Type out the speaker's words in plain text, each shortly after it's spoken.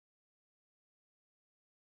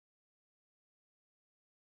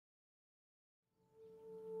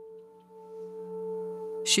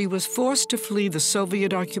She was forced to flee the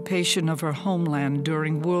Soviet occupation of her homeland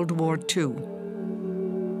during World War II.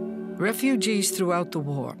 Refugees throughout the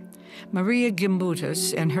war, Marija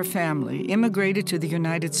Gimbutas and her family immigrated to the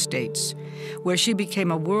United States, where she became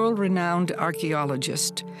a world-renowned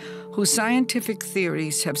archaeologist whose scientific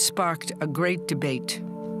theories have sparked a great debate.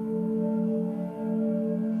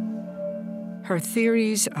 Her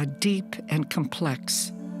theories are deep and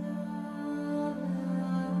complex.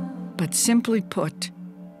 But simply put,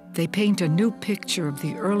 they paint a new picture of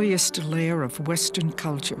the earliest layer of Western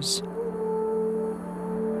cultures.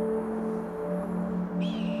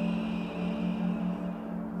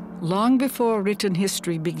 Long before written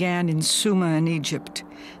history began in Sumer in Egypt,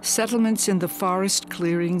 settlements in the forest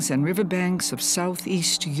clearings and riverbanks of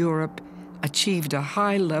Southeast Europe achieved a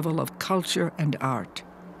high level of culture and art.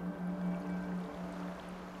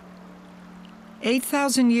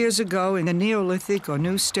 8,000 years ago in the Neolithic or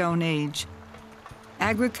New Stone Age,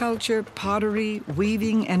 agriculture, pottery,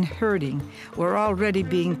 weaving, and herding were already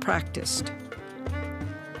being practiced.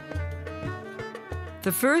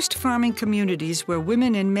 The first farming communities where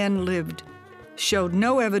women and men lived showed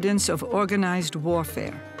no evidence of organized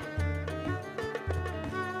warfare.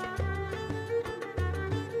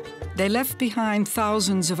 They left behind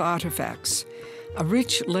thousands of artifacts, a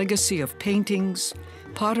rich legacy of paintings,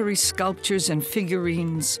 pottery sculptures, and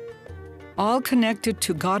figurines, all connected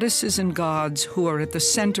to goddesses and gods who are at the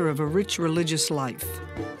center of a rich religious life.